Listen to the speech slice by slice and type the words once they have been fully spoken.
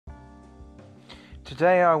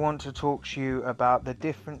Today I want to talk to you about the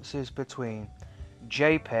differences between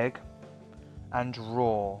JPEG and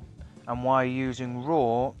RAW, and why using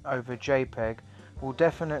RAW over JPEG will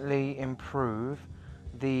definitely improve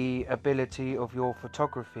the ability of your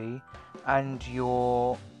photography and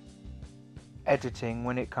your editing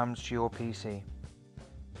when it comes to your PC.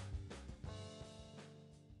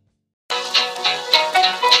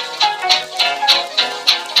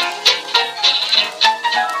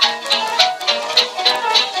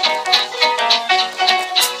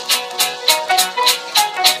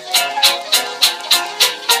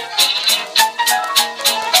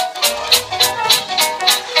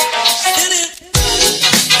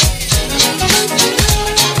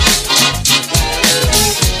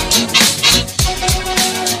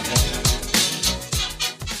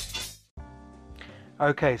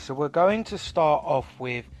 Okay, so we're going to start off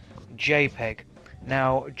with JPEG.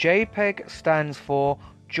 Now, JPEG stands for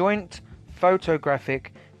Joint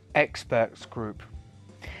Photographic Experts Group.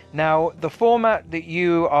 Now, the format that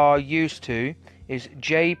you are used to is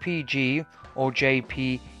JPG or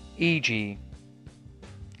JPEG.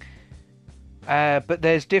 But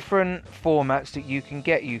there's different formats that you can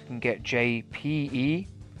get. You can get JPE,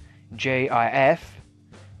 JIF,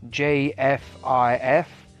 JFIF,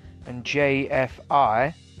 and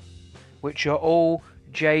JFI, which are all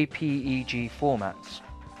JPEG formats.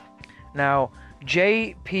 Now,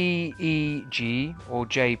 JPEG or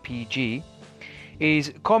JPG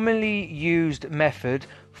is commonly used method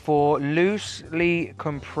for loosely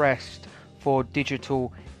compressed for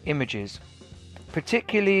digital images,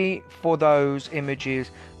 particularly for those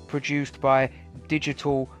images produced by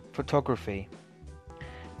digital photography.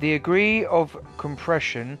 The degree of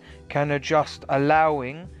compression can adjust,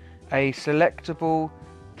 allowing a selectable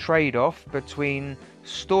trade-off between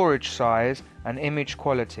storage size and image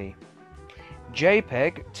quality.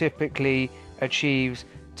 JPEG typically achieves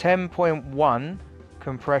 10.1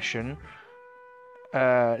 compression,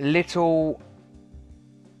 little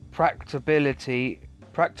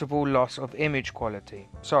practicable loss of image quality.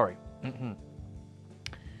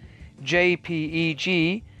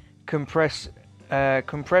 JPEG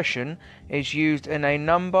compression is used in a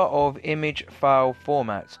number of image file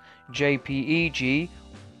formats. JPEG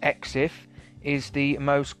EXIF is the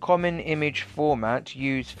most common image format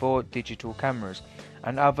used for digital cameras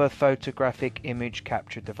and other photographic image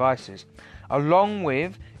capture devices. Along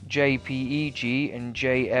with JPEG and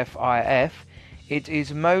JFIF, it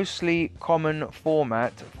is mostly common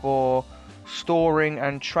format for storing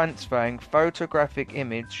and transferring photographic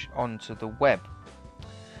image onto the web.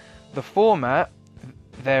 The format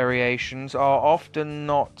variations are often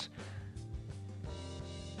not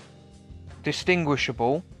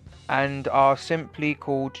distinguishable and are simply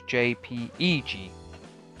called JPEG.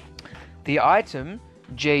 The item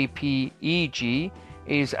JPEG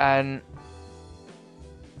is an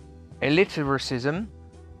alliteration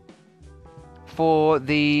for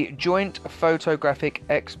the Joint Photographic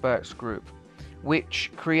Experts Group,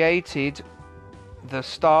 which created the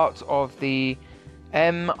start of the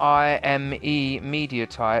MIME media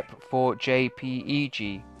type for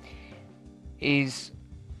JPEG is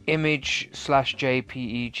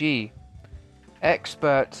image/JPEG.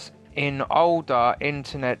 Experts in older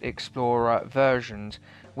Internet Explorer versions,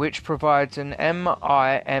 which provides an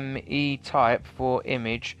MIME type for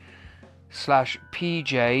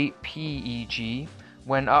image/PJPEG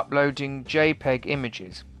when uploading JPEG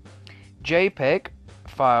images. JPEG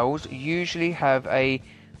files usually have a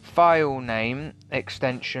file name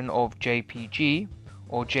extension of JPG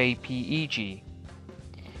or JPEG.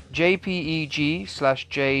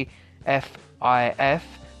 JPEG/JFIF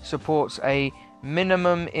supports a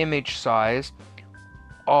minimum image size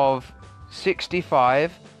of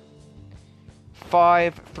 65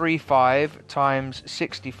 535 times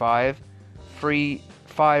 65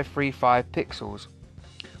 535 pixels,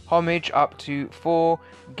 homage up to 4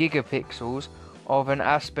 gigapixels of an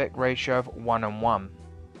aspect ratio of 1:1.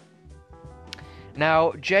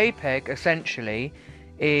 Now, JPEG essentially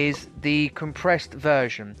is the compressed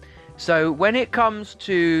version. So when it comes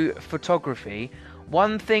to photography,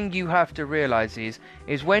 one thing you have to realize is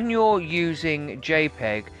when you're using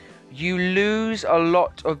JPEG, you lose a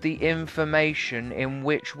lot of the information in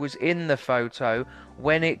which was in the photo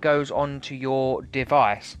when it goes onto your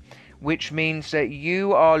device, which means that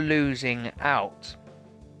you are losing out.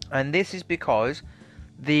 And this is because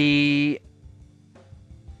the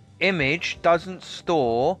image doesn't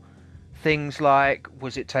store things like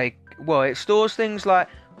it stores things like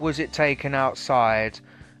was it taken outside,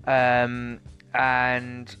 and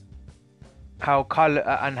how color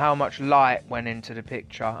and how much light went into the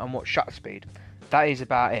picture and what shutter speed. That is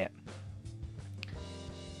about it.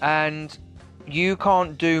 and you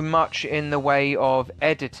can't do much in the way of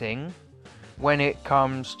editing when it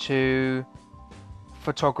comes to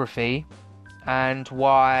photography, and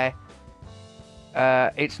why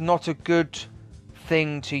it's not a good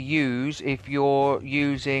thing to use if you're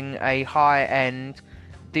using a high-end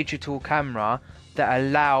digital camera that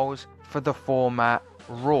allows for the format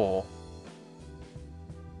RAW.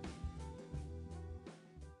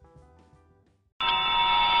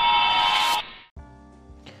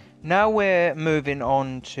 Now we're moving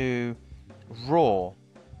on to RAW.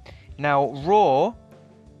 Now RAW,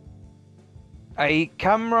 a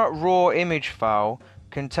camera RAW image file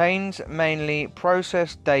contains mainly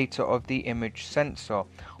processed data of the image sensor,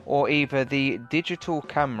 or either the digital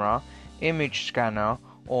camera, image scanner,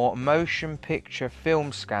 or motion picture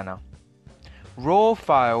film scanner. RAW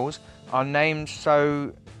files are named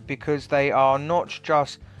so because they are not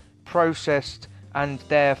just processed and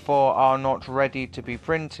therefore are not ready to be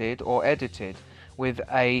printed or edited with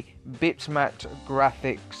a bitmap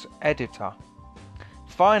graphics editor.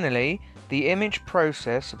 Finally, the image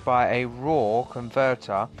processed by a RAW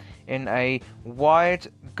converter in a wide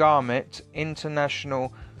gamut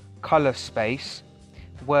international color space,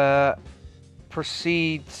 where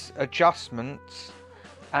precedes adjustments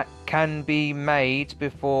can be made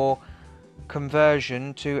before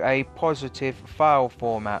conversion to a positive file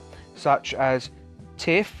format such as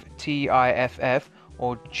TIFF (TIFF)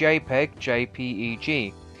 or JPEG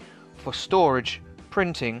 (JPEG) for storage,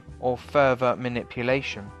 printing, or further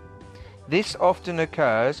manipulation. This often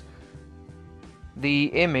occurs the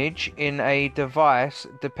image in a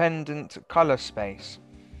device-dependent color space.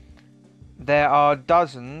 There are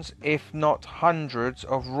dozens, if not hundreds,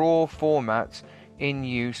 of RAW formats in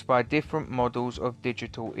use by different models of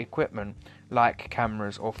digital equipment, like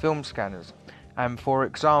cameras or film scanners. And for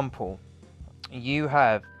example, you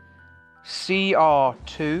have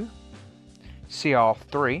CR2,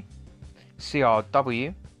 CR3,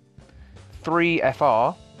 CRW,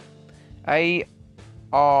 3FR,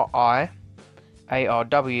 ARI,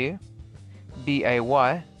 ARW,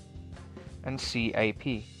 BAY, and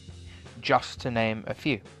CAP, just to name a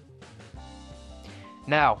few.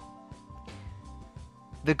 Now,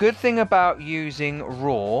 the good thing about using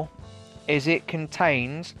RAW is it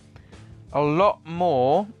contains a lot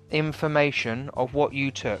more information of what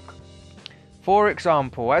you took. For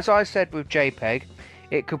example, as I said with JPEG,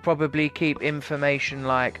 it could probably keep information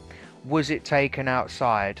like, was it taken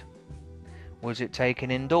outside? Was it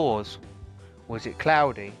taken indoors? Was it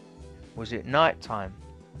cloudy? Was it nighttime?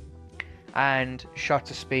 And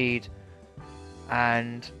shutter speed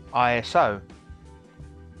and ISO.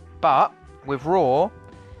 But with RAW,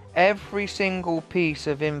 every single piece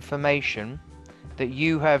of information that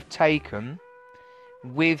you have taken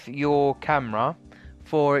with your camera,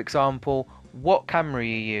 for example, what camera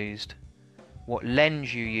you used, what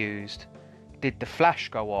lens you used, did the flash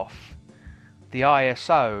go off, the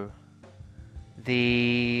ISO,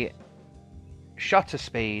 the shutter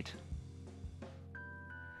speed,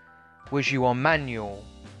 was you on manual,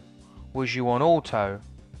 was you on auto,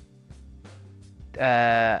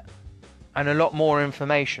 and a lot more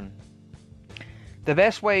information. The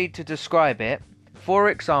best way to describe it, for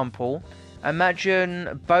example,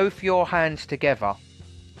 imagine both your hands together.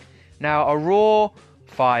 Now, a RAW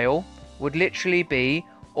file would literally be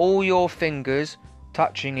all your fingers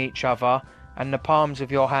touching each other and the palms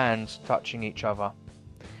of your hands touching each other.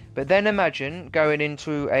 But then imagine going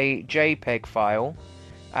into a JPEG file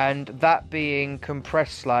and that being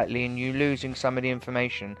compressed slightly and you losing some of the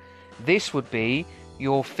information. This would be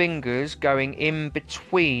your fingers going in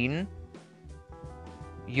between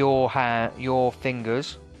your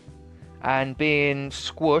fingers and being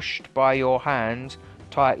squished by your hands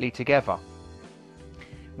tightly together,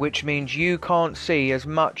 which means you can't see as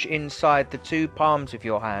much inside the two palms of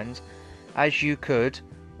your hands as you could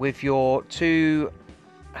with your two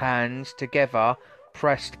hands together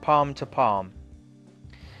pressed palm to palm.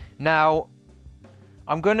 Now,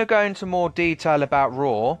 I'm going to go into more detail about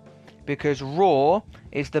RAW, because RAW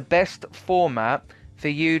is the best format for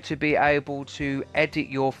you to be able to edit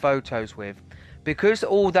your photos with. Because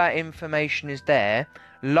all that information is there,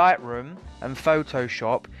 Lightroom and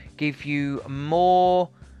Photoshop give you more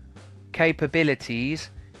capabilities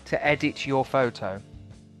to edit your photo.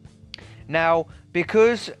 Now,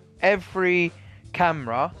 because every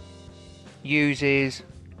camera uses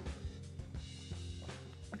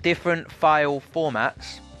different file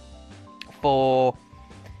formats for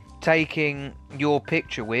taking your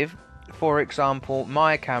picture with, for example,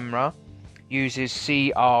 my camera uses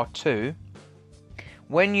CR2.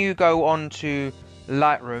 When you go onto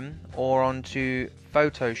Lightroom or onto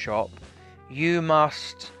Photoshop, you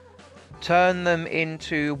must turn them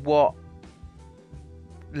into what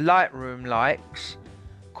Lightroom likes,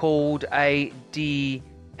 called a DNG,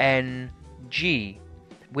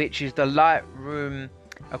 which is the Lightroom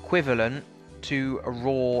equivalent to a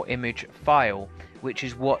raw image file, which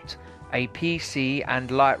is what a PC and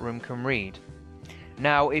Lightroom can read.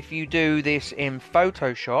 Now, if you do this in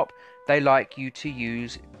Photoshop, they like you to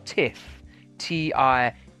use TIFF,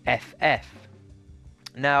 TIFF.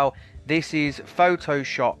 Now, this is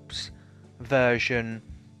Photoshop's version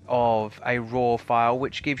of a raw file,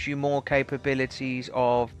 which gives you more capabilities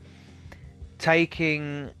of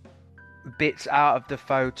taking bits out of the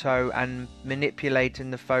photo and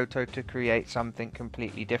manipulating the photo to create something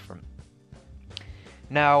completely different.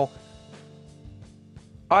 Now,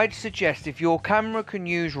 I'd suggest, if your camera can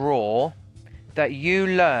use RAW, that you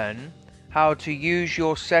learn how to use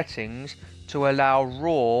your settings to allow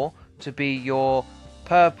RAW to be your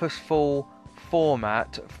purposeful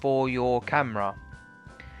format for your camera.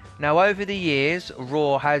 Now, over the years,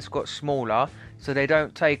 RAW has got smaller, so they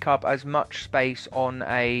don't take up as much space on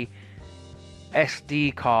a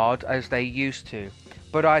SD card as they used to.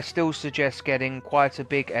 But I still suggest getting quite a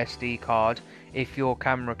big SD card if your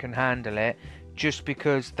camera can handle it, just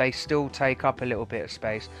because they still take up a little bit of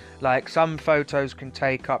space. Like, some photos can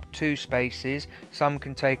take up 2 spaces, some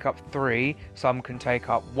can take up 3, some can take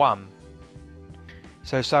up 1.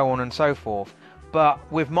 So on and so forth. But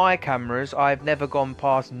with my cameras, I've never gone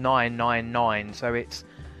past 999, so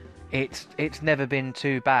it's never been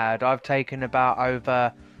too bad. I've taken about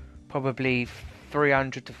over probably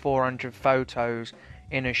 300 to 400 photos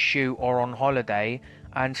in a shoot or on holiday,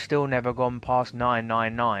 and still never gone past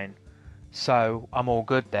 999. So I'm all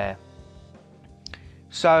good there.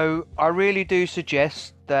 So I really do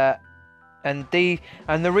suggest that, and the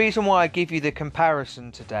reason why I give you the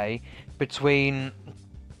comparison today between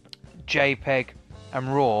JPEG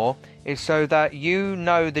and RAW is so that you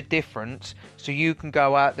know the difference, so you can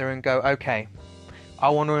go out there and go, okay, I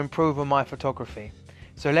want to improve on my photography,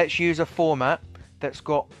 so let's use a format that's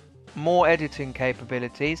got more editing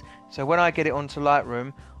capabilities, so when I get it onto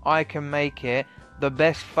Lightroom, I can make it the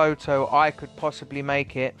best photo I could possibly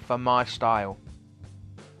make it for my style.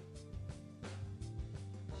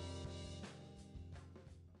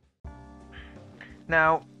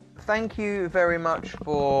 Now, thank you very much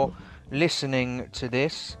for listening to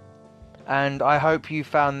this, and I hope you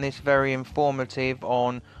found this very informative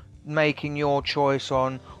on making your choice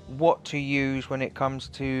on what to use when it comes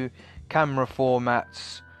to camera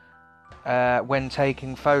formats when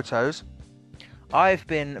taking photos. I've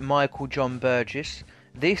been Michael John Burgess.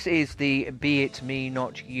 This is the Be It Me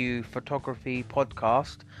Not You photography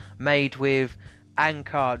podcast made with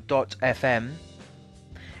Anchor.fm.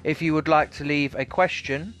 If you would like to leave a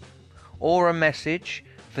question or a message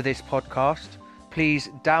for this podcast, please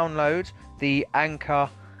download the Anchor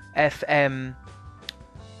FM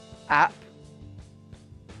app,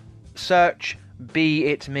 search Be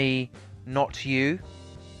It Me Not You,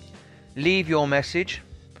 leave your message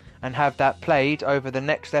and have that played over the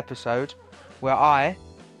next episode, where I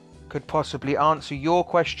could possibly answer your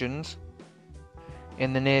questions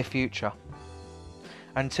in the near future.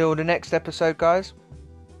 Until the next episode, guys,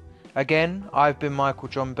 again, I've been Michael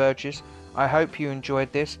John Burgess. I hope you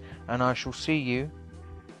enjoyed this, and I shall see you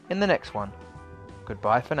in the next one.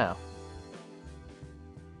 Goodbye for now.